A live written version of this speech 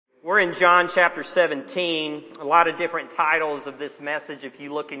We're in John chapter 17, a lot of different titles of this message. If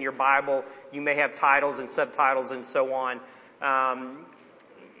you look in your Bible, you may have titles and subtitles and so on.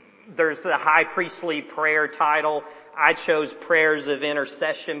 There's the high priestly prayer title. I chose prayers of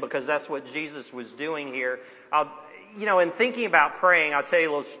intercession because that's what Jesus was doing here. In thinking about praying, I'll tell you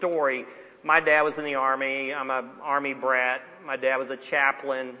a little story. My dad was in the Army. I'm an Army brat. My dad was a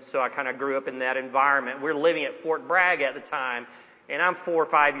chaplain, so I kind of grew up in that environment. We were living at Fort Bragg at the time. And I'm 4 or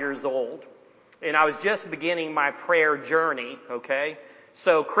 5 years old. And I was just beginning my prayer journey, okay?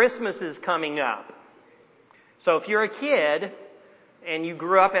 So Christmas is coming up. So if you're a kid and you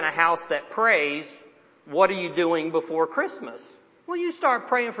grew up in a house that prays, what are you doing before Christmas? Well, you start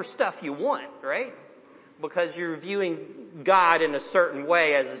praying for stuff you want, right? Because you're viewing God in a certain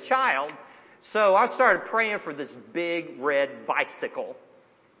way as a child. So I started praying for this big red bicycle.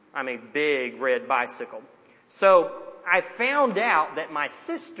 I mean, big red bicycle. So I found out that my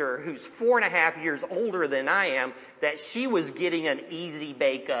sister, who's 4.5 years older than I am, that she was getting an Easy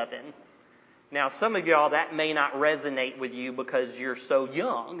Bake Oven. Now, some of y'all, that may not resonate with you because you're so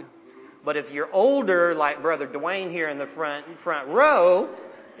young. But if you're older, like Brother Dwayne here in the front row,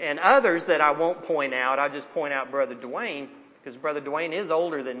 and others that I won't point out, I'll just point out Brother Dwayne, because Brother Dwayne is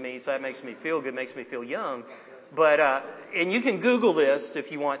older than me, so that makes me feel good, makes me feel young. But, and you can Google this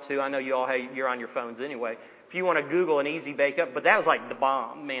if you want to. I know you're on your phones anyway. If you want to Google an Easy Bake Up, but that was like the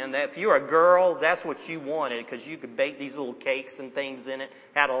bomb, man. If you're a girl, that's what you wanted because you could bake these little cakes and things in it.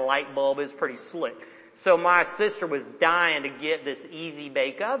 Had a light bulb. It was pretty slick. So my sister was dying to get this Easy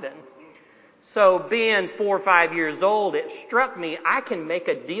Bake Oven. So being 4 or 5 years old, it struck me I can make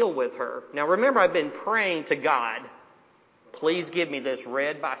a deal with her. Now remember, I've been praying to God. Please give me this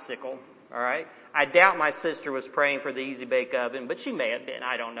red bicycle. All right. I doubt my sister was praying for the Easy Bake Oven, but she may have been.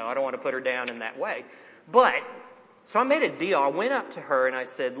 I don't know. I don't want to put her down in that way. But, so I made a deal. I went up to her and I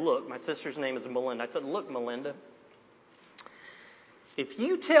said, look, my sister's name is Melinda. I said, look, Melinda, if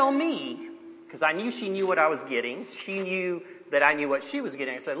you tell me, because I knew she knew what I was getting, she knew that I knew what she was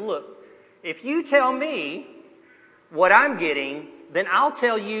getting. I said, look, if you tell me what I'm getting, then I'll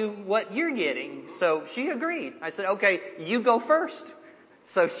tell you what you're getting. So she agreed. I said, okay, you go first.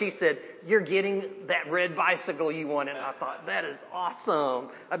 So she said, you're getting that red bicycle you wanted. And I thought, that is awesome.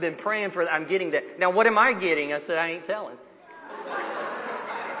 I've been praying for that. I'm getting that. Now, what am I getting? I said, I ain't telling.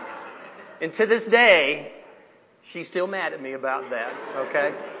 And to this day, she's still mad at me about that.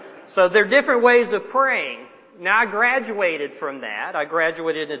 Okay? So there are different ways of praying. Now, I graduated from that. I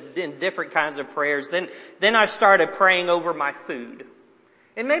graduated in different kinds of prayers. Then I started praying over my food.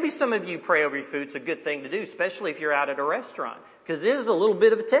 And maybe some of you pray over your food. It's a good thing to do, especially if you're out at a restaurant. Because it is a little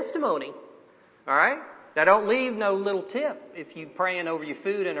bit of a testimony. All right? Now, don't leave no little tip if you're praying over your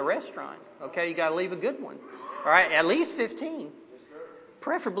food in a restaurant. Okay? You got to leave a good one. All right? At least 15.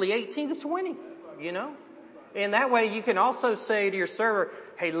 Preferably 18 to 20. You know? And that way you can also say to your server,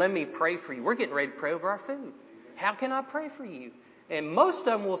 hey, let me pray for you. We're getting ready to pray over our food. How can I pray for you? And most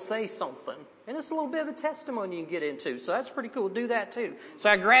of them will say something. And it's a little bit of a testimony you can get into. So that's pretty cool. Do that too.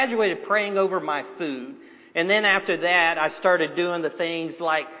 So I graduated praying over my food. And then after that, I started doing the things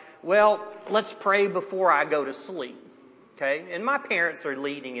like, well, let's pray before I go to sleep. Okay? And my parents are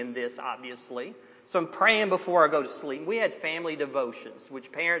leading in this, obviously. So I'm praying before I go to sleep. We had family devotions,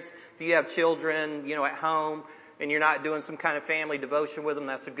 which parents, if you have children, at home, and you're not doing some kind of family devotion with them,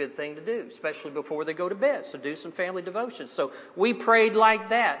 that's a good thing to do, especially before they go to bed. So do some family devotions. So we prayed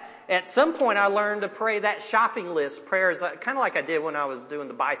like that. At some point, I learned to pray that shopping list prayers, kind of like I did when I was doing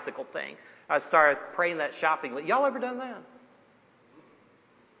the bicycle thing. I started praying that shopping list. Y'all ever done that?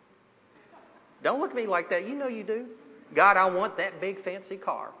 Don't look at me like that. You know you do. God, I want that big fancy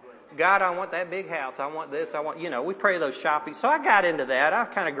car. God, I want that big house. I want this. We pray those shopping. So I got into that. I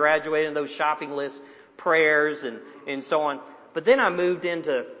kind of graduated in those shopping list prayers and so on. But then I moved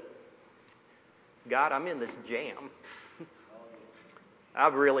into, God, I'm in this jam.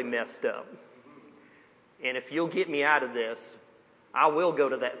 I've really messed up. And if you'll get me out of this, I will go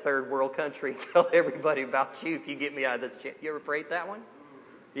to that third world country and tell everybody about you if you get me out of this jam. You ever prayed that one?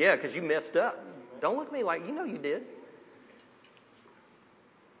 Yeah, because you messed up. Don't look at me like, you did.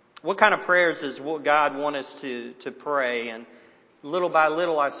 What kind of prayers does God want us to pray? And little by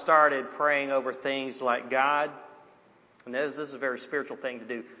little, I started praying over things like, God, and this is a very spiritual thing to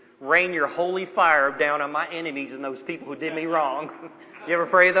do, rain your holy fire down on my enemies and those people who did me wrong. You ever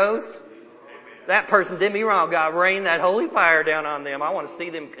pray those? That person did me wrong. God, rain that holy fire down on them. I want to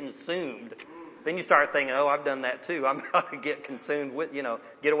see them consumed. Then you start thinking, oh, I've done that too. I'm about to get consumed with,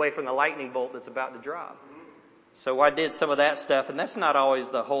 get away from the lightning bolt that's about to drop. So I did some of that stuff, and that's not always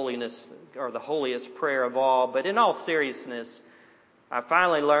the holiness or the holiest prayer of all. But in all seriousness, I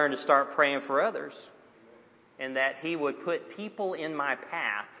finally learned to start praying for others, and that He would put people in my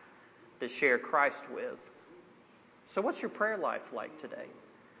path to share Christ with. So what's your prayer life like today?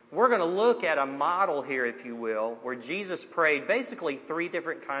 We're going to look at a model here, if you will, where Jesus prayed basically 3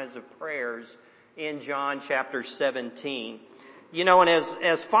 different kinds of prayers in John chapter 17. You know, and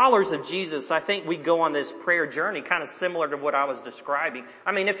as followers of Jesus, I think we go on this prayer journey kind of similar to what I was describing.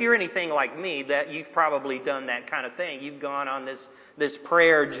 I mean, if you're anything like me, that you've probably done that kind of thing. You've gone on this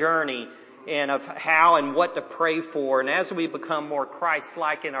prayer journey and of how and what to pray for. And as we become more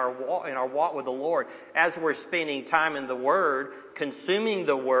Christ-like in our walk with the Lord, as we're spending time in the Word, consuming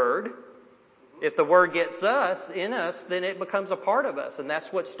the Word, if the Word gets in us, then it becomes a part of us. And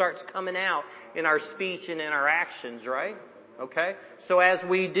that's what starts coming out in our speech and in our actions, right? Okay? So as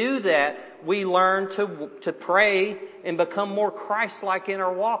we do that, we learn to pray and become more Christ-like in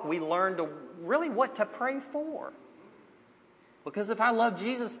our walk. We learn to really what to pray for. Because if I love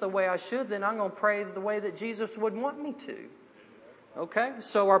Jesus the way I should, then I'm going to pray the way that Jesus would want me to. Okay?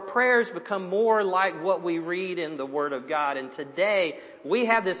 So our prayers become more like what we read in the Word of God. And today, we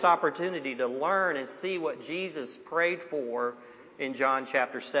have this opportunity to learn and see what Jesus prayed for in John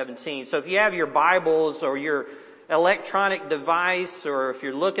chapter 17. So if you have your Bibles or your electronic device, or if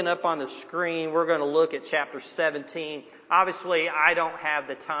you're looking up on the screen, we're going to look at chapter 17. Obviously, we don't have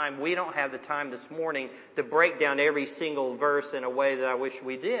the time this morning to break down every single verse in a way that I wish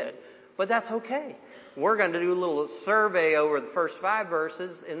we did. But that's okay. We're going to do a little survey over the first 5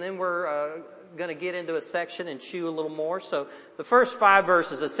 verses, and then we're going to get into a section and chew a little more. So the first 5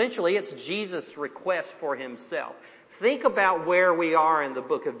 verses, essentially, it's Jesus' request for Himself. Think about where we are in the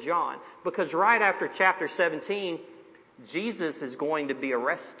book of John. Because right after chapter 17, Jesus is going to be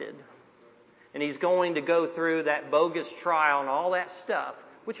arrested. And He's going to go through that bogus trial and all that stuff,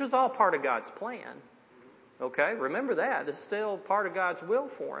 which was all part of God's plan. Okay? Remember that. This is still part of God's will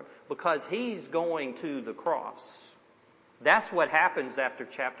for Him. Because He's going to the cross. That's what happens after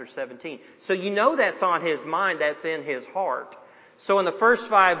chapter 17. So you know that's on His mind. That's in His heart. So in the first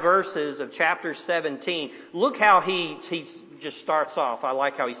 5 verses of chapter 17, look how he just starts off. I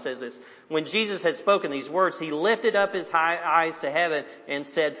like how he says this. When Jesus had spoken these words, He lifted up His high eyes to heaven and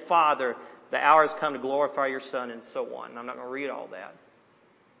said, Father, the hour has come to glorify Your Son, and so on. I'm not going to read all that.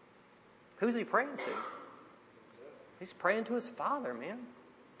 Who's He praying to? He's praying to His Father, man.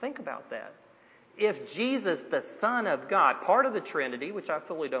 Think about that. If Jesus, the Son of God, part of the Trinity, which I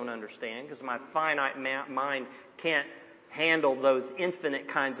fully don't understand because my finite mind can't handle those infinite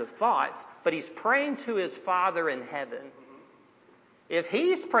kinds of thoughts, but He's praying to His Father in heaven. If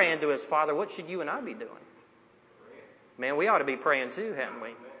He's praying to His Father, what should you and I be doing? Man, we ought to be praying too, haven't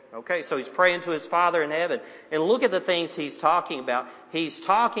we? Okay, so He's praying to His Father in heaven. And look at the things He's talking about. He's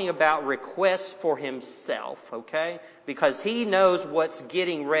talking about requests for Himself, okay? Because He knows what's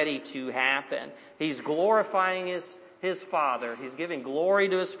getting ready to happen. He's glorifying His Father. He's giving glory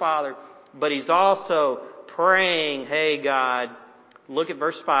to His Father, but He's also praying, hey God, look at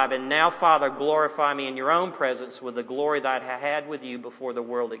verse 5, and now Father, glorify Me in Your own presence with the glory that I had with You before the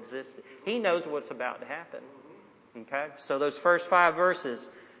world existed. He knows what's about to happen. Okay? So those first 5 verses,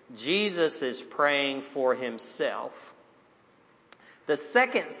 Jesus is praying for Himself. The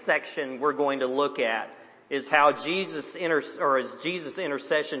second section we're going to look at is how Jesus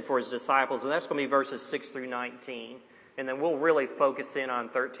intercession for His disciples, and that's going to be verses 6 through 19. And then we'll really focus in on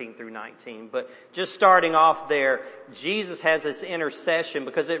 13 through 19. But just starting off there, Jesus has this intercession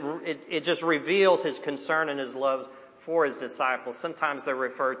because it just reveals His concern and His love for His disciples. Sometimes they're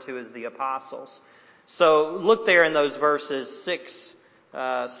referred to as the apostles. So look there in those verses 6,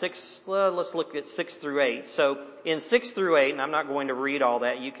 let's look at 6 through 8. So in 6 through 8, and I'm not going to read all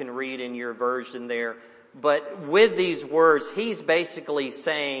that, you can read in your version there. But with these words, He's basically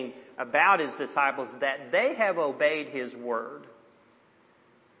saying about His disciples that they have obeyed His word.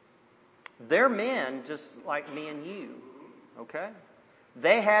 They're men just like me and you, okay?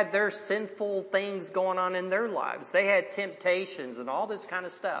 They had their sinful things going on in their lives. They had temptations and all this kind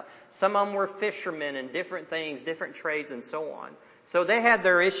of stuff. Some of them were fishermen and different things, different trades and so on. So they had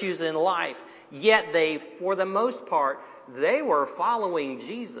their issues in life. Yet they, for the most part, they were following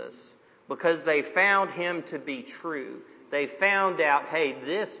Jesus because they found Him to be true. They found out, hey,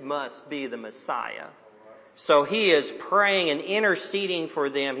 this must be the Messiah. So He is praying and interceding for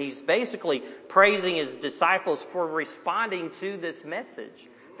them. He's basically praising His disciples for responding to this message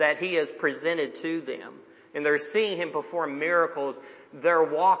that He has presented to them. And they're seeing Him perform miracles. They're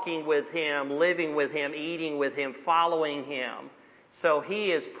walking with Him, living with Him, eating with Him, following Him. So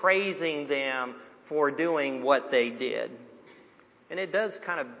He is praising them for doing what they did. And it does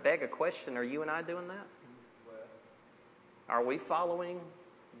kind of beg a question. Are you and I doing that? Are we following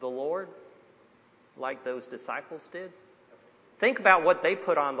the Lord like those disciples did? Think about what they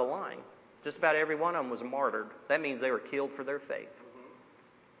put on the line. Just about every one of them was martyred. That means they were killed for their faith.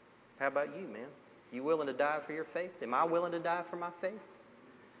 How about you, man? You willing to die for your faith? Am I willing to die for my faith?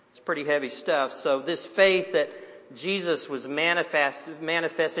 It's pretty heavy stuff. So this faith that Jesus was manifested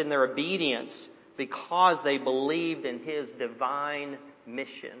in their obedience because they believed in His divine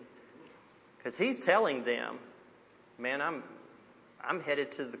mission. Because He's telling them, man, I'm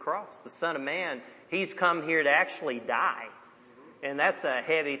headed to the cross. The Son of Man, He's come here to actually die. And that's a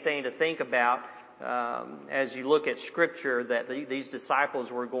heavy thing to think about as you look at Scripture, that these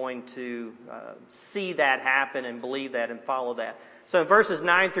disciples were going to see that happen and believe that and follow that. So in verses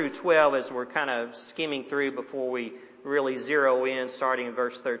 9 through 12, as we're kind of skimming through before we really zero in, starting in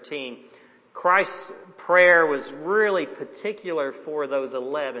verse 13, Christ's prayer was really particular for those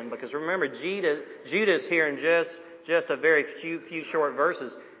 11, because remember, Judas here in just a very few short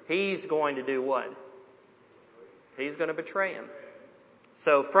verses, he's going to do what? He's going to betray Him.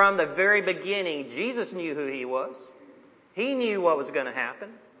 So from the very beginning, Jesus knew who He was. He knew what was going to happen.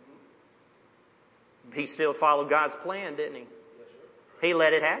 He still followed God's plan, didn't He? He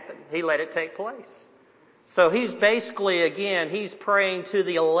let it happen. He let it take place. So He's basically, again, He's praying to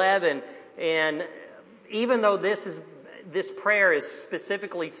the 11, and even though this prayer is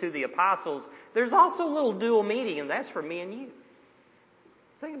specifically to the apostles, there's also a little dual meaning, and that's for me and you.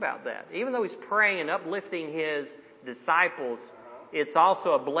 Think about that. Even though He's praying and uplifting His disciples, it's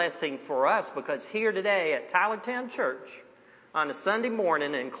also a blessing for us, because here today at Tylertown Church on a Sunday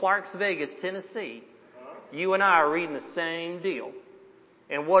morning in Clarks Vegas, Tennessee, you and I are reading the same deal.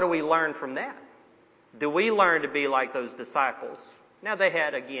 And what do we learn from that? Do we learn to be like those disciples? Now they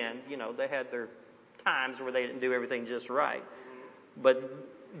had their times where they didn't do everything just right. But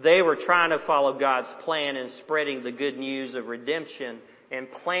they were trying to follow God's plan in spreading the good news of redemption and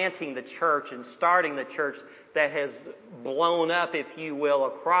planting the church and starting the church that has blown up, if you will,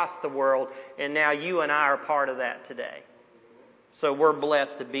 across the world. And now you and I are part of that today. So we're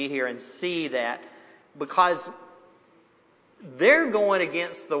blessed to be here and see that, because they're going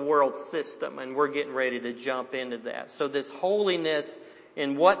against the world system, and we're getting ready to jump into that. So this holiness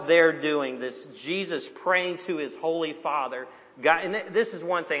in what they're doing, this Jesus praying to His Holy Father, God, and this is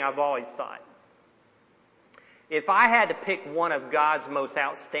one thing I've always thought. If I had to pick one of God's most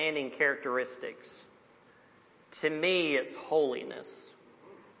outstanding characteristics, to me it's holiness,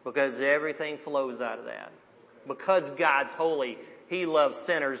 because everything flows out of that. Because God's holy, He loves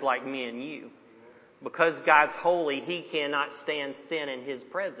sinners like me and you. Because God's holy, He cannot stand sin in His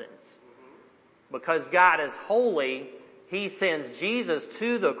presence. Because God is holy, He sends Jesus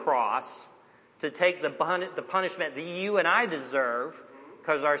to the cross to take the punishment that you and I deserve,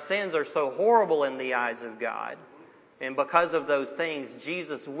 because our sins are so horrible in the eyes of God. And because of those things,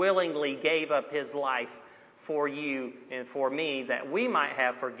 Jesus willingly gave up His life for you and for me, that we might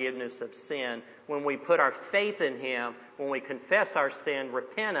have forgiveness of sin. When we put our faith in Him, when we confess our sin,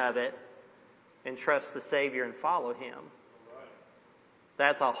 repent of it, and trust the Savior and follow Him.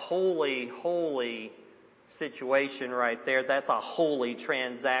 That's a holy, holy situation right there. That's a holy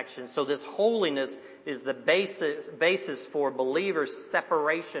transaction. So this holiness is the basis for believers'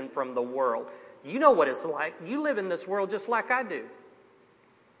 separation from the world. You know what it's like. You live in this world just like I do.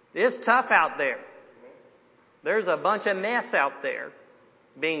 It's tough out there. There's a bunch of mess out there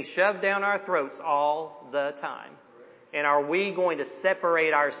being shoved down our throats all the time. And are we going to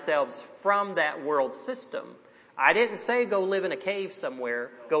separate ourselves from that world system? I didn't say go live in a cave somewhere,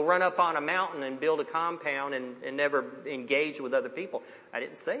 go run up on a mountain and build a compound and never engage with other people. I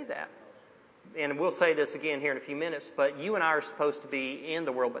didn't say that. And we'll say this again here in a few minutes, but you and I are supposed to be in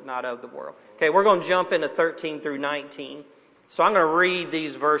the world, but not of the world. Okay, we're going to jump into 13 through 19. So I'm going to read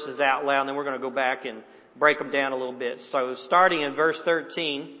these verses out loud, and then we're going to go back and break them down a little bit. So starting in verse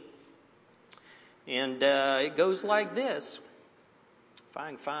 13, and it goes like this. If I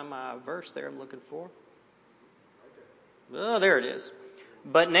can find my verse there I'm looking for. Oh, there it is.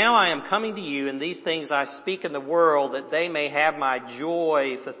 But now I am coming to you, and these things I speak in the world, that they may have my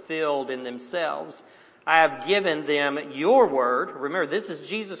joy fulfilled in themselves. I have given them your word. Remember, this is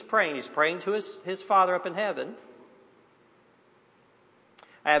Jesus praying. He's praying to his Father up in heaven.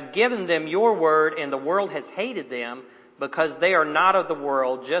 I have given them your word, and the world has hated them, because they are not of the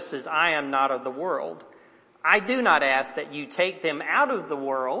world, just as I am not of the world. I do not ask that you take them out of the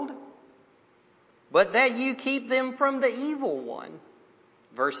world, but that you keep them from the evil one.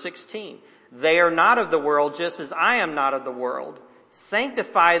 Verse 16, they are not of the world, just as I am not of the world.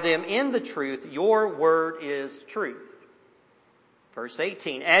 Sanctify them in the truth. Your word is truth. Verse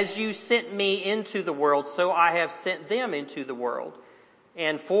 18, as you sent me into the world, so I have sent them into the world.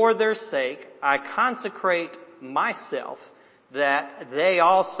 And for their sake, I consecrate myself, that they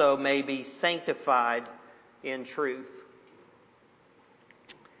also may be sanctified in truth.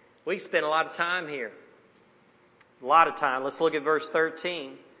 We spent a lot of time here. A lot of time. Let's look at verse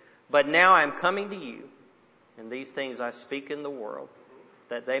 13. But now I am coming to you, and these things I speak in the world,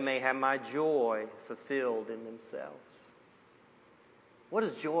 that they may have my joy fulfilled in themselves. What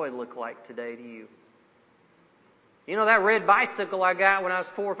does joy look like today to you? You know, that red bicycle I got when I was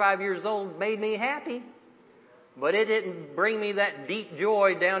 4 or 5 years old made me happy. But it didn't bring me that deep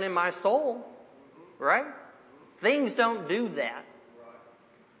joy down in my soul. Right? Things don't do that.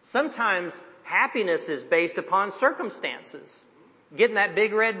 Sometimes happiness is based upon circumstances. Getting that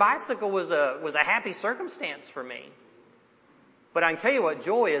big red bicycle was a happy circumstance for me. But I can tell you what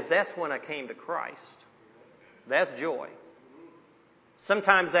joy is. That's when I came to Christ. That's joy.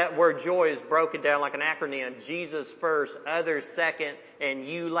 Sometimes that word joy is broken down like an acronym. Jesus first, others second, and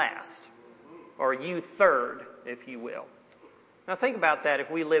you last. Or you third, if you will. Now think about that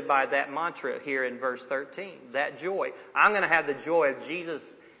if we live by that mantra here in verse 13. That joy. I'm going to have the joy of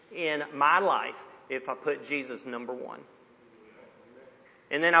Jesus in my life if I put Jesus number one.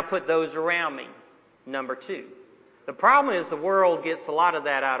 And then I put those around me number two. The problem is the world gets a lot of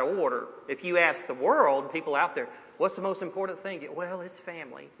that out of order. If you ask the world, people out there, what's the most important thing? Well, it's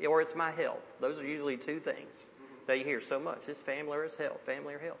family or it's my health. Those are usually two things that you hear so much. It's family or it's health.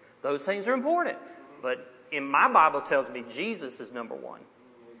 Family or health. Those things are important. But in my Bible tells me Jesus is number one.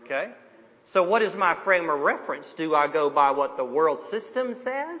 Okay? So what is my frame of reference? Do I go by what the world system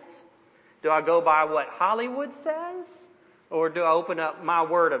says? Do I go by what Hollywood says? Or do I open up my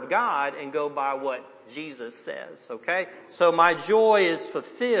Word of God and go by what Jesus says? Okay? So my joy is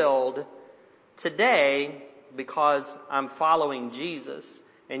fulfilled today because I'm following Jesus.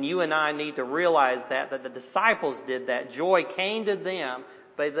 And you and I need to realize that the disciples did that. Joy came to them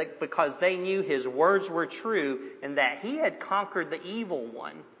because they knew His words were true and that He had conquered the evil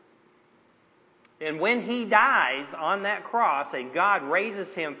one. And when He dies on that cross and God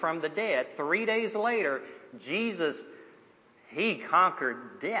raises Him from the dead, 3 days later, Jesus, He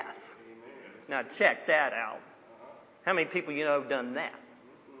conquered death. Now check that out. How many people you know have done that?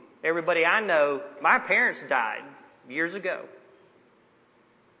 Everybody I know, my parents died years ago.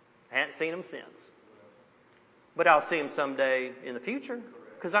 I hadn't seen them since. But I'll see them someday in the future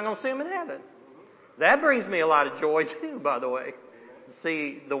because I'm going to see them in heaven. That brings me a lot of joy too, by the way. To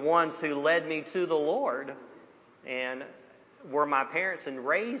see the ones who led me to the Lord and were my parents and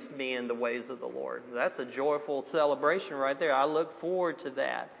raised me in the ways of the Lord. That's a joyful celebration right there. I look forward to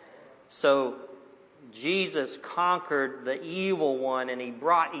that. So Jesus conquered the evil one and He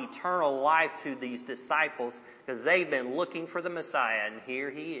brought eternal life to these disciples because they've been looking for the Messiah and here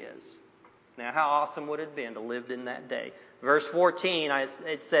He is. Now how awesome would it have been to live in that day? Verse 14,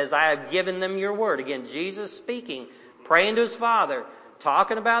 it says, I have given them your word. Again, Jesus speaking, praying to His Father,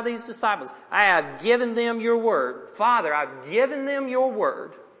 talking about these disciples. I have given them your word. Father, I've given them your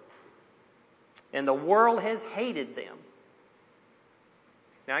word. And the world has hated them.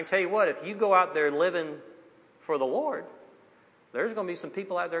 Now, I can tell you what, if you go out there living for the Lord, there's going to be some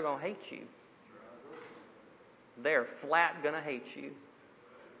people out there going to hate you. They're flat going to hate you.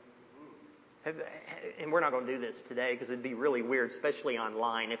 And we're not going to do this today because it'd be really weird, especially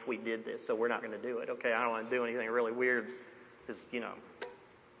online if we did this. So we're not going to do it. Okay, I don't want to do anything really weird because,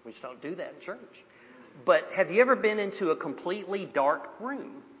 we just don't do that in church. But have you ever been into a completely dark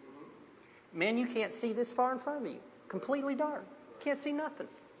room? Man, you can't see this far in front of you. Completely dark. Can't see nothing.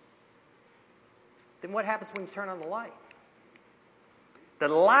 Then what happens when you turn on the light? The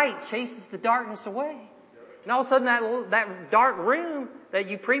light chases the darkness away. And all of a sudden that dark room that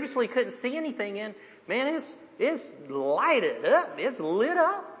you previously couldn't see anything in, man, it's lighted up. It's lit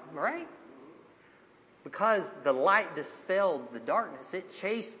up, right? Because the light dispelled the darkness. It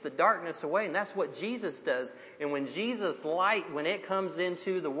chased the darkness away. And that's what Jesus does. And when Jesus' light, when it comes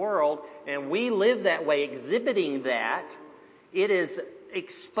into the world, and we live that way, exhibiting that, it is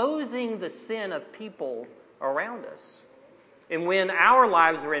exposing the sin of people around us. And when our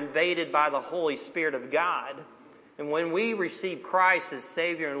lives are invaded by the Holy Spirit of God, and when we receive Christ as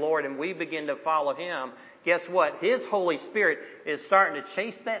Savior and Lord and we begin to follow Him, guess what? His Holy Spirit is starting to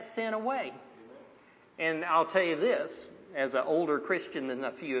chase that sin away. And I'll tell you this, as an older Christian than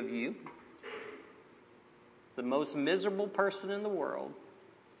a few of you, the most miserable person in the world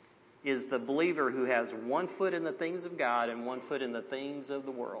is the believer who has 1 foot in the things of God and 1 foot in the things of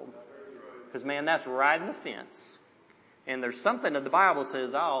the world. Because, man, that's riding the fence. And there's something that the Bible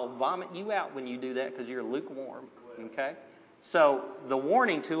says, I'll vomit you out when you do that because you're lukewarm. Okay? So the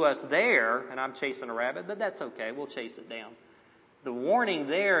warning to us there, and I'm chasing a rabbit, but that's okay. We'll chase it down. The warning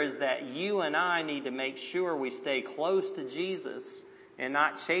there is that you and I need to make sure we stay close to Jesus and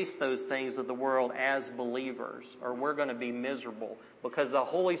not chase those things of the world as believers, or we're going to be miserable, because the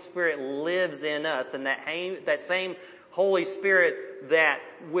Holy Spirit lives in us, and that same Holy Spirit that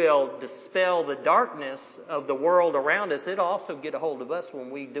will dispel the darkness of the world around us, it'll also get a hold of us when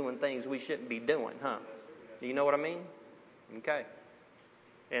we're doing things we shouldn't be doing, huh? Do you know what I mean? Okay.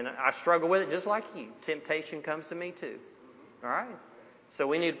 And I struggle with it just like you. Temptation comes to me too. All right? So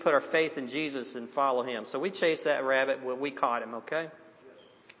we need to put our faith in Jesus and follow Him. So we chased that rabbit, we caught him, okay?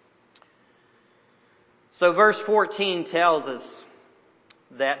 So verse 14 tells us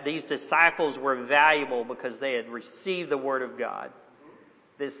that these disciples were valuable because they had received the Word of God.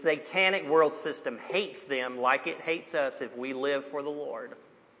 This satanic world system hates them like it hates us if we live for the Lord.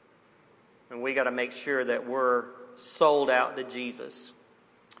 And we got to make sure that we're sold out to Jesus.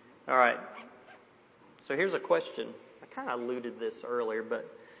 All right. So here's a question. I kind of alluded this earlier, but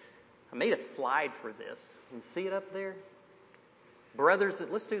I made a slide for this. You see it up there? Brothers,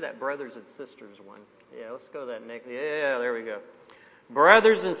 let's do that brothers and sisters one. Yeah, let's go to that next. Yeah, there we go.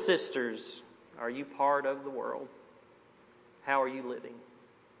 Brothers and sisters, are you part of the world? How are you living?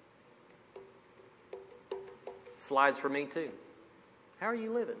 Slides for me too. How are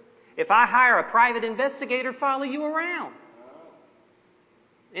you living? If I hire a private investigator to follow you around,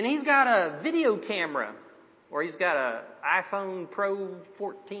 and he's got a video camera, or he's got a iPhone Pro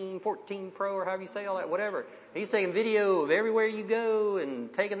 14 Pro, or however you say all that, whatever. He's taking video of everywhere you go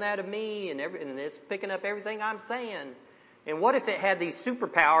and taking that of me, and it's picking up everything I'm saying. And what if it had these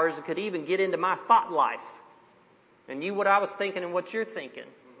superpowers that could even get into my thought life and knew what I was thinking and what you're thinking?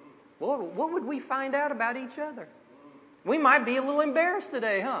 Well, what would we find out about each other? We might be a little embarrassed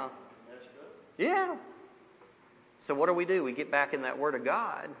today, huh? Yeah. So what do? We get back in that Word of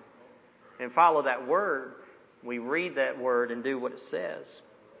God and follow that Word. We read that Word and do what it says.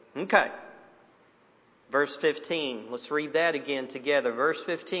 Okay. Verse 15. Let's read that again together. Verse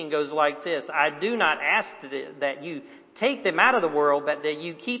 15 goes like this. I do not ask that you take them out of the world, but that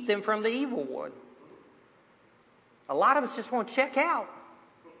you keep them from the evil one. A lot of us just want to check out.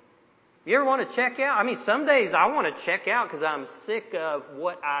 You ever want to check out? I mean, some days I want to check out because I'm sick of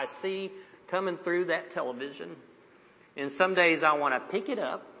what I see coming through that television. And some days I want to pick it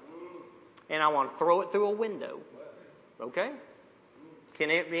up and I want to throw it through a window. Okay? Can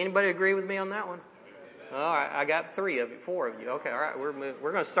anybody agree with me on that one? All right, I got 4 of you. Okay, all right, we're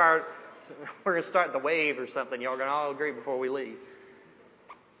going to start the wave or something. Y'all going to all agree before we leave.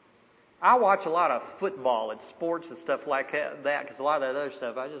 I watch a lot of football and sports and stuff like that because a lot of that other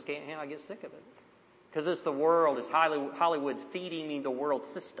stuff I just can't handle. I get sick of it because it's the world. It's Hollywood feeding me the world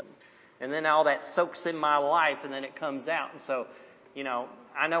system, and then all that soaks in my life, and then it comes out. And so,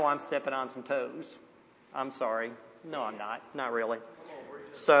 I know I'm stepping on some toes. I'm sorry. No, I'm not really.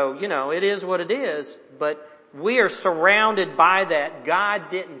 So, it is what it is, but we are surrounded by that.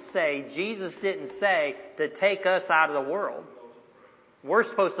 Jesus didn't say to take us out of the world. We're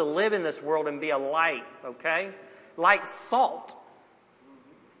supposed to live in this world and be a light, okay? Like salt.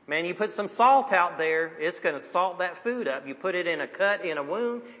 Man, you put some salt out there, it's going to salt that food up. You put it in a cut, in a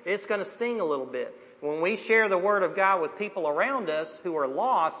wound, it's going to sting a little bit. When we share the Word of God with people around us who are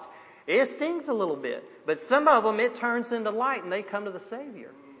lost, it stings a little bit. But some of them, it turns into light and they come to the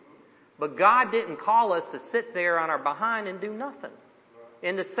Savior. But God didn't call us to sit there on our behind and do nothing.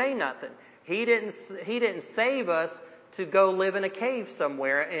 And to say nothing. He didn't save us to go live in a cave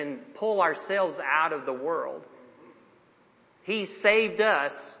somewhere and pull ourselves out of the world. He saved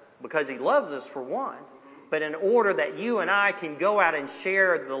us because He loves us for one. But in order that you and I can go out and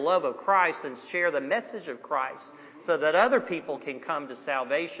share the love of Christ and share the message of Christ so that other people can come to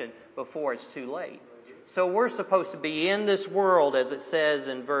salvation before it's too late. So we're supposed to be in this world, as it says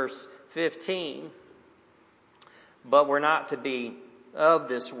in verse 15. But we're not to be of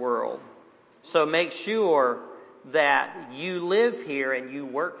this world. So make sure that you live here and you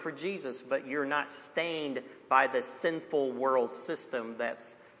work for Jesus, but you're not stained by the sinful world system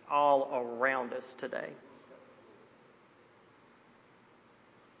that's all around us today.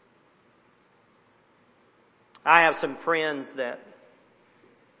 I have some friends that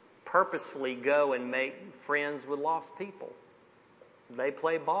purposefully go and make friends with lost people. They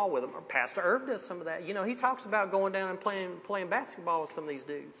play ball with them. Or Pastor Irv does some of that. He talks about going down and playing basketball with some of these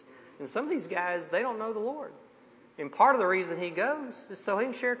dudes. And some of these guys, they don't know the Lord. And part of the reason he goes is so he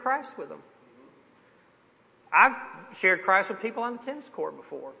can share Christ with them. I've shared Christ with people on the tennis court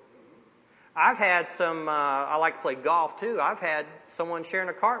before. I've had some, I like to play golf too. I've had someone sharing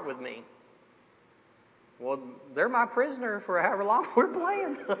a cart with me. Well, they're my prisoner for however long we're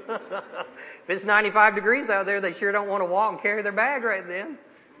playing. If it's 95 degrees out there, they sure don't want to walk and carry their bag right then.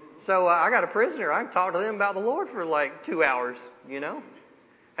 So I got a prisoner. I can talk to them about the Lord for like 2 hours,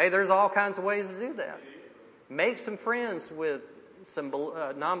 Hey, there's all kinds of ways to do that. Make some friends with some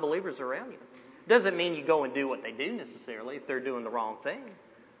non-believers around you. Doesn't mean you go and do what they do necessarily if they're doing the wrong thing.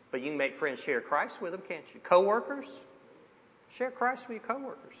 But you can make friends, share Christ with them, can't you? Co-workers, share Christ with your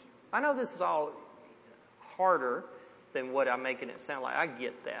co-workers. I know this is all harder than what I'm making it sound like. I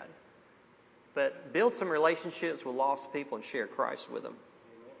get that. But build some relationships with lost people and share Christ with them.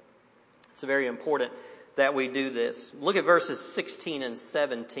 It's very important that we do this. Look at verses 16 and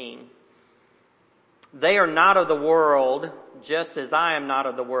 17. They are not of the world, just as I am not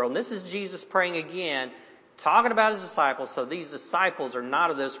of the world. And this is Jesus praying again, talking about his disciples. So these disciples are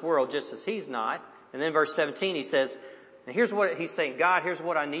not of this world, just as he's not. And then verse 17, he says, and here's what he's saying, God, here's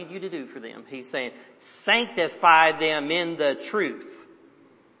what I need you to do for them. He's saying, sanctify them in the truth.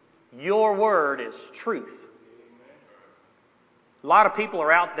 Your word is truth. A lot of people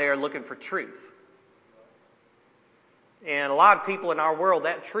are out there looking for truth. And a lot of people in our world,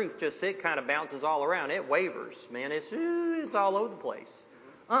 that truth it kind of bounces all around. It wavers, man. It's all over the place.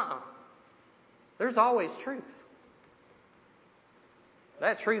 There's always truth.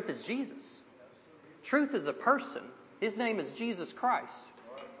 That truth is Jesus. Truth is a person. His name is Jesus Christ.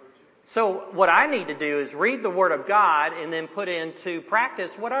 So what I need to do is read the Word of God and then put into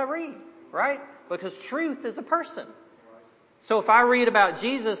practice what I read, right? Because truth is a person. So if I read about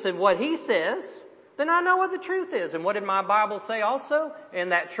Jesus and what He says, then I know what the truth is. And what did my Bible say also?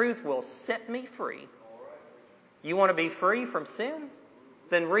 And that truth will set me free. You want to be free from sin?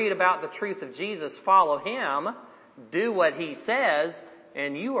 Then read about the truth of Jesus, follow Him, do what He says,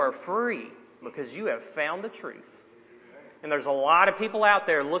 and you are free because you have found the truth. And there's a lot of people out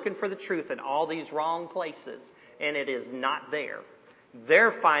there looking for the truth in all these wrong places, and it is not there.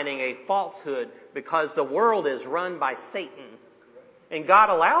 They're finding a falsehood because the world is run by Satan. And God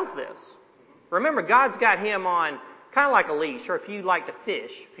allows this. Remember, God's got him on kind of like a leash, or if you like to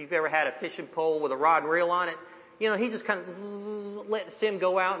fish, if you've ever had a fishing pole with a rod and reel on it, he just kind of lets him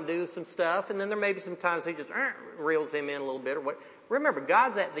go out and do some stuff, and then there may be some times he just reels him in a little bit or what. Remember,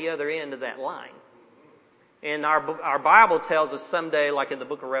 God's at the other end of that line. And our Bible tells us someday, like in the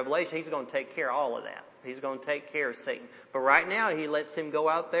book of Revelation, He's going to take care of all of that. He's going to take care of Satan. But right now, He lets him go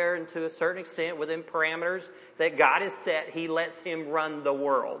out there, and to a certain extent, within parameters that God has set, He lets him run the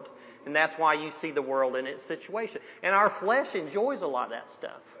world. And that's why you see the world in its situation. And our flesh enjoys a lot of that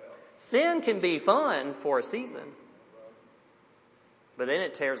stuff. Sin can be fun for a season. But then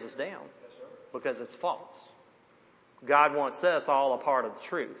it tears us down because it's false. God wants us all a part of the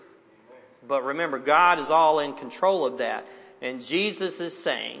truth. But remember, God is all in control of that. And Jesus is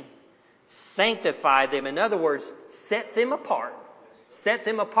saying, sanctify them. In other words, set them apart. Set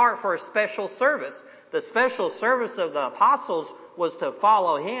them apart for a special service. The special service of the apostles was to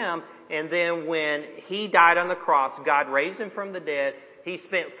follow Him. And then when He died on the cross, God raised Him from the dead. He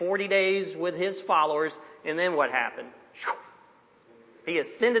spent 40 days with His followers. And then what happened? He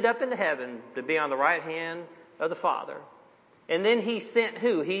ascended up into heaven to be on the right hand of the Father. And then He sent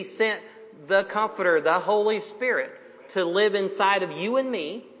who? He sent the Comforter, the Holy Spirit, to live inside of you and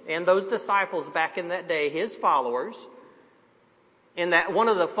me and those disciples back in that day, His followers. And that one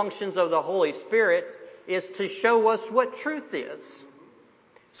of the functions of the Holy Spirit is to show us what truth is.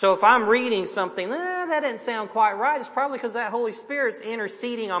 So if I'm reading something, that didn't sound quite right, it's probably because that Holy Spirit's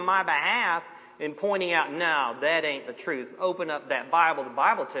interceding on my behalf and pointing out, no, that ain't the truth. Open up that Bible. The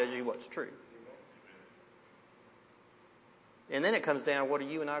Bible tells you what's true. And then it comes down, what are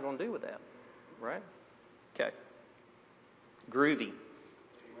you and I going to do with that? Right? Okay. Groovy.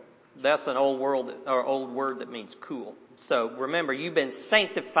 That's an old word that means cool. So remember, you've been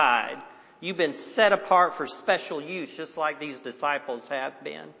sanctified. You've been set apart for special use, just like these disciples have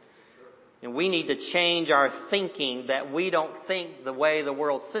been. And we need to change our thinking, that we don't think the way the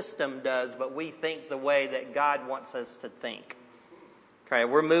world system does, but we think the way that God wants us to think. Okay,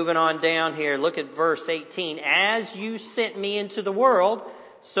 we're moving on down here. Look at verse 18. As you sent me into the world,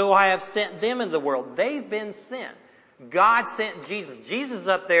 so I have sent them into the world. They've been sent. God sent Jesus. Jesus is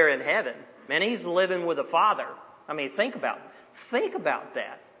up there in heaven. Man, He's living with the Father. I mean, think about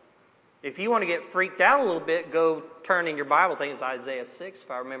that. If you want to get freaked out a little bit, go turn in your Bible. I think it's Isaiah 6, if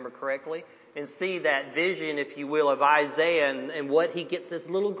I remember correctly, and see that vision, if you will, of Isaiah and what he gets this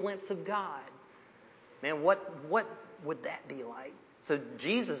little glimpse of God. Man, what would that be like? So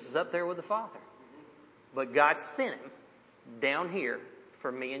Jesus is up there with the Father. But God sent Him down here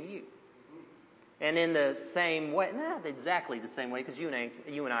for me and you. And in the same way, not exactly the same way, because you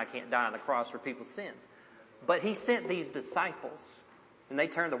and I can't die on the cross for people's sins. But he sent these disciples, and they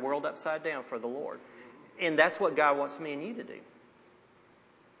turned the world upside down for the Lord. And that's what God wants me and you to do.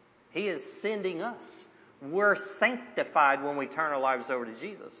 He is sending us. We're sanctified when we turn our lives over to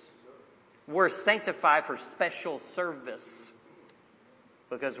Jesus. We're sanctified for special service.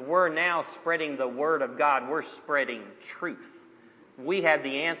 Because we're now spreading the Word of God. We're spreading truth. We have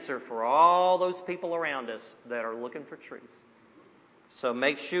the answer for all those people around us that are looking for truth. So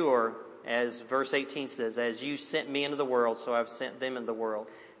make sure, as verse 18 says, as you sent me into the world, so I've sent them into the world.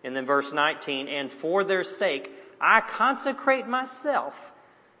 And then verse 19, and for their sake I consecrate myself,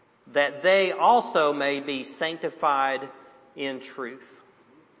 that they also may be sanctified in truth.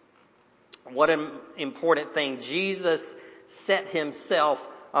 What an important thing. Jesus set himself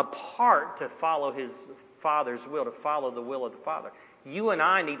apart to follow his Father's will, to follow the will of the Father. You and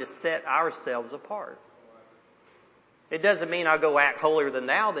I need to set ourselves apart. It doesn't mean I go act holier than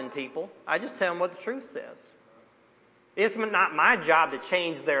thou than people. I just tell them what the truth says. It's not my job to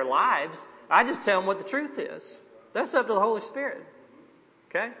change their lives. I just tell them what the truth is. That's up to the Holy Spirit.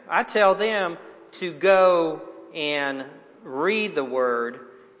 Okay? I tell them to go and read the Word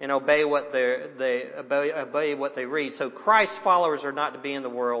and obey what obey what they read. So Christ's followers are not to be in the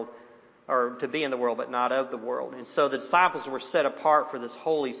world, or to be in the world, but not of the world. And so the disciples were set apart for this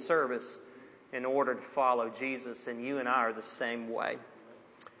holy service in order to follow Jesus, and you and I are the same way.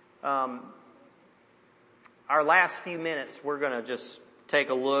 Our last few minutes, we're going to just take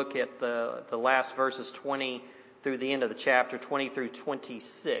a look at the last verses 20 through the end of the chapter, 20 through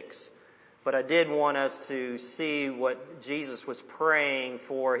 26. But I did want us to see what Jesus was praying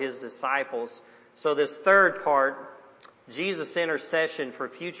for his disciples. So this third part, Jesus' intercession for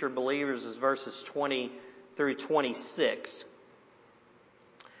future believers, is verses 20 through 26.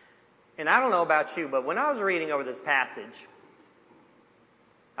 And I don't know about you, but when I was reading over this passage,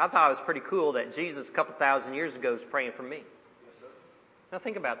 I thought it was pretty cool that Jesus, a couple thousand years ago, was praying for me. Yes, sir. Now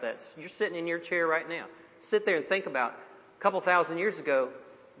think about that. You're sitting in your chair right now. Sit there and think about, a couple thousand years ago,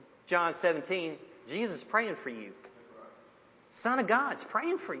 John 17, Jesus praying for you. Son of God's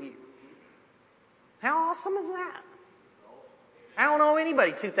praying for you. How awesome is that? I don't know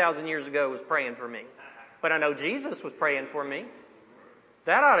anybody 2,000 years ago was praying for me. But I know Jesus was praying for me.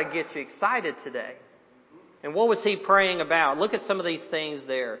 That ought to get you excited today. And what was he praying about? Look at some of these things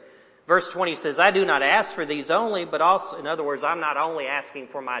there. Verse 20 says, I do not ask for these only, but also, in other words, I'm not only asking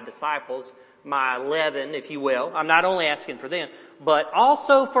for my disciples, my 11, if you will. I'm not only asking for them, but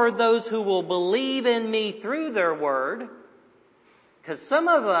also for those who will believe in me through their word. Because some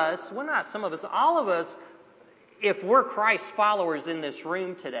of us, well, not some of us, all of us, if we're Christ followers in this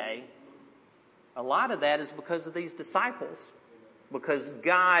room today, a lot of that is because of these disciples. Because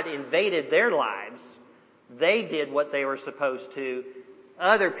God invaded their lives. They did what they were supposed to.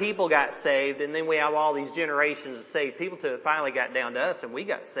 Other people got saved, and then we have all these generations of saved people till it finally got down to us, and we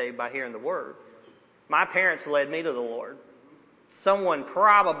got saved by hearing the Word. My parents led me to the Lord. Someone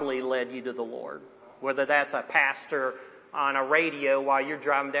probably led you to the Lord, whether that's a pastor on a radio while you're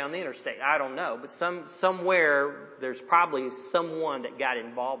driving down the interstate. I don't know, but somewhere there's probably someone that got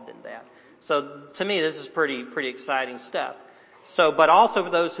involved in that. So to me, this is pretty exciting stuff. So, but also for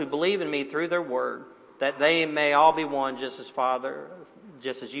those who believe in me through their word, that they may all be one, just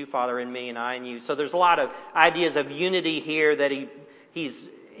as you, Father, in me and I in you. So there's a lot of ideas of unity here that he's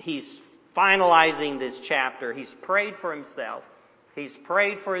finalizing this chapter. He's prayed for himself. He's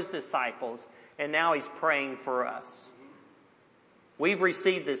prayed for his disciples. And now he's praying for us. We've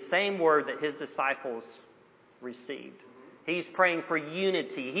received the same word that his disciples received. He's praying for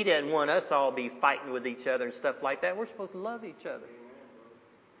unity. He didn't want us all be fighting with each other and stuff like that. We're supposed to love each other.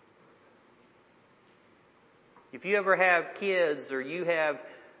 If you ever have kids, or you have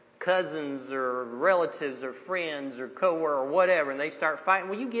cousins or relatives or friends or co-workers or whatever, and they start fighting,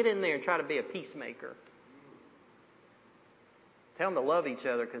 well, you get in there and try to be a peacemaker. Tell them to love each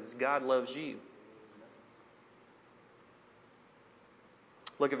other because God loves you.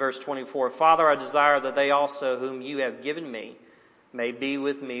 Look at verse 24. Father, I desire that they also whom you have given me may be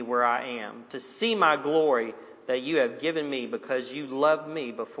with me where I am, to see my glory that you have given me because you loved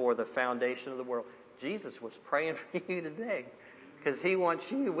me before the foundation of the world. Jesus was praying for you today because he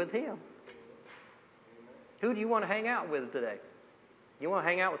wants you with him. Who do you want to hang out with today? You want to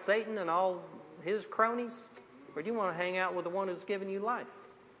hang out with Satan and all his cronies? Or do you want to hang out with the one who's given you life?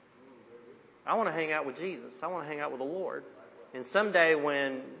 I want to hang out with Jesus. I want to hang out with the Lord. And someday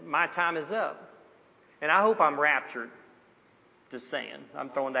when my time is up, and I hope I'm raptured, just saying, I'm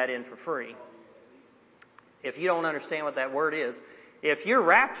throwing that in for free. If you don't understand what that word is, if you're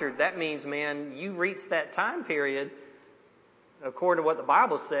raptured, that means, man, you reach that time period according to what the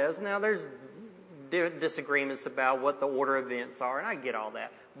Bible says. Now, there's disagreements about what the order of events are, and I get all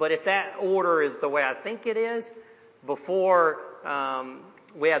that. But if that order is the way I think it is, before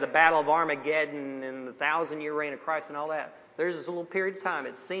we had the Battle of Armageddon and the 1,000-year reign of Christ and all that, there's this little period of time.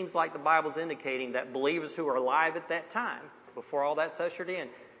 It seems like the Bible's indicating that believers who are alive at that time, before all that's ushered in,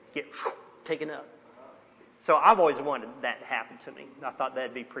 get taken up. So I've always wanted that to happen to me. I thought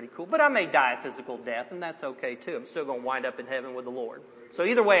that'd be pretty cool. But I may die a physical death, and that's okay too. I'm still going to wind up in heaven with the Lord. So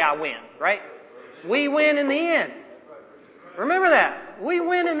either way, I win, right? We win in the end. Remember that. We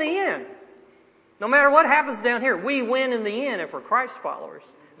win in the end. No matter what happens down here, we win in the end if we're Christ followers.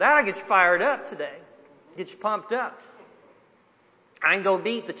 That'll get you fired up today. Get you pumped up. I can go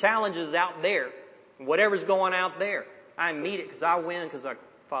beat the challenges out there. Whatever's going out there. I meet it because I win because I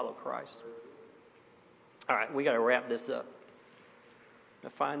follow Christ. All right, we got to wrap this up. Now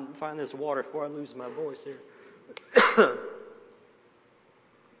find this water before I lose my voice here.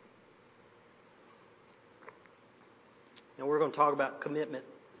 And we're going to talk about commitment.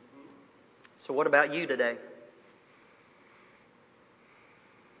 So what about you today?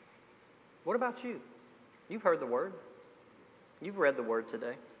 What about you? You've heard the word. You've read the word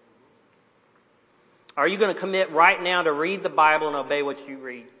today. Are you going to commit right now to read the Bible and obey what you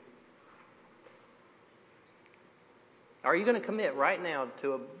read? Are you going to commit right now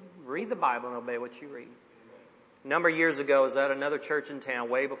to read the Bible and obey what you read? A number of years ago, I was at another church in town,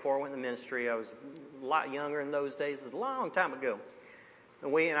 way before I went into ministry. I was a lot younger in those days. It was a long time ago.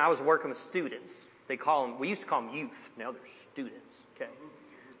 And I was working with students. We used to call them youth. Now they're students. Okay.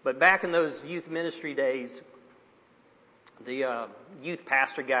 But back in those youth ministry days, the youth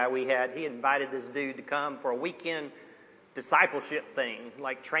pastor guy we had, he invited this dude to come for a weekend discipleship thing,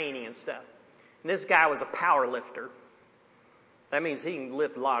 like training and stuff. And this guy was a power lifter. That means he can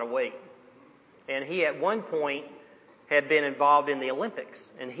lift a lot of weight. And he at one point had been involved in the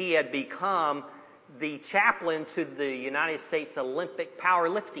Olympics. And he had become the chaplain to the United States Olympic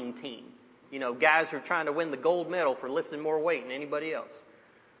powerlifting team. You know, guys who are trying to win the gold medal for lifting more weight than anybody else.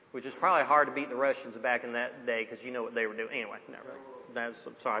 Which is probably hard to beat the Russians back in that day because you know what they were doing. Anyway, I'm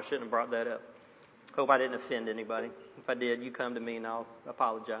sorry, I shouldn't have brought that up. Hope I didn't offend anybody. If I did, you come to me and I'll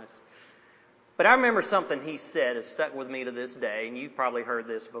apologize. But I remember something he said has stuck with me to this day, and you've probably heard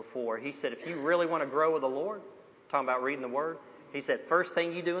this before. He said, if you really want to grow with the Lord, talking about reading the Word, he said, first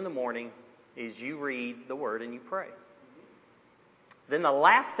thing you do in the morning is you read the Word and you pray. Then the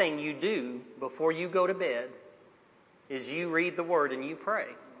last thing you do before you go to bed is you read the Word and you pray.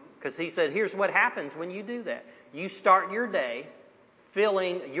 Because he said, here's what happens when you do that. You start your day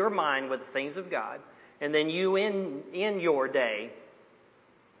filling your mind with the things of God, and then you end your day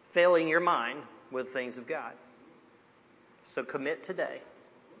filling your mind with things of God. So commit today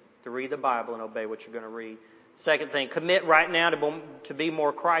to read the Bible and obey what you're going to read. Second thing, commit right now to be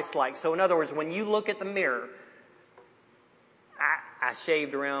more Christ-like. So in other words, when you look at the mirror, I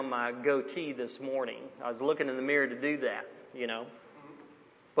shaved around my goatee this morning. I was looking in the mirror to do that, you know.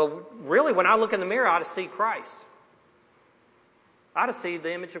 But really, when I look in the mirror, I ought to see Christ. I ought to see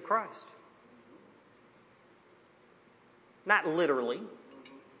the image of Christ. Not literally.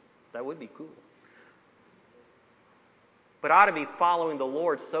 That would be cool. But I ought to be following the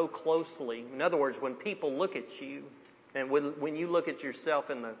Lord so closely. In other words, when people look at you, and when you look at yourself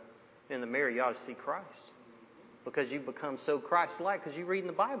in the mirror, you ought to see Christ. Because you become so Christ-like because you read in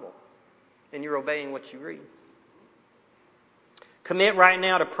the Bible. And you're obeying what you read. Commit right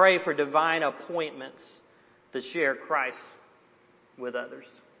now to pray for divine appointments to share Christ with others.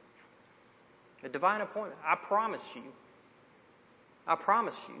 A divine appointment. I promise you.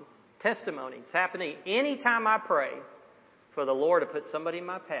 Testimonies happening anytime I pray for the Lord to put somebody in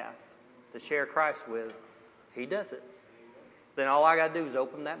my path to share Christ with. He does it. Then all I got to do is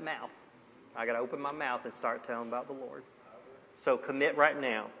open that mouth. I got to open my mouth and start telling about the Lord. So commit right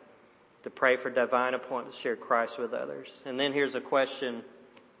now to pray for divine appointments to share Christ with others. And then here's a question.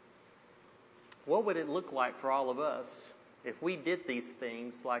 What would it look like for all of us if we did these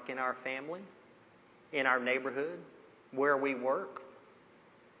things like in our family, in our neighborhood, where we work,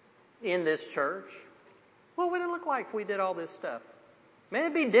 in this church? What would it look like if we did all this stuff? Man,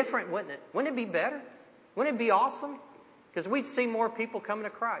 it'd be different, wouldn't it? Wouldn't it be better? Wouldn't it be awesome? Because we'd see more people coming to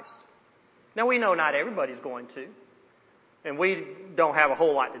Christ. Now, we know not everybody's going to. And we don't have a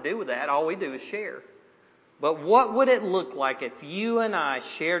whole lot to do with that. All we do is share. But what would it look like if you and I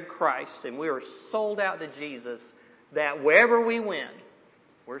shared Christ and we were sold out to Jesus, that wherever we went,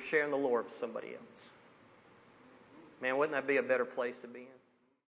 we're sharing the Lord with somebody else? Man, wouldn't that be a better place to be in?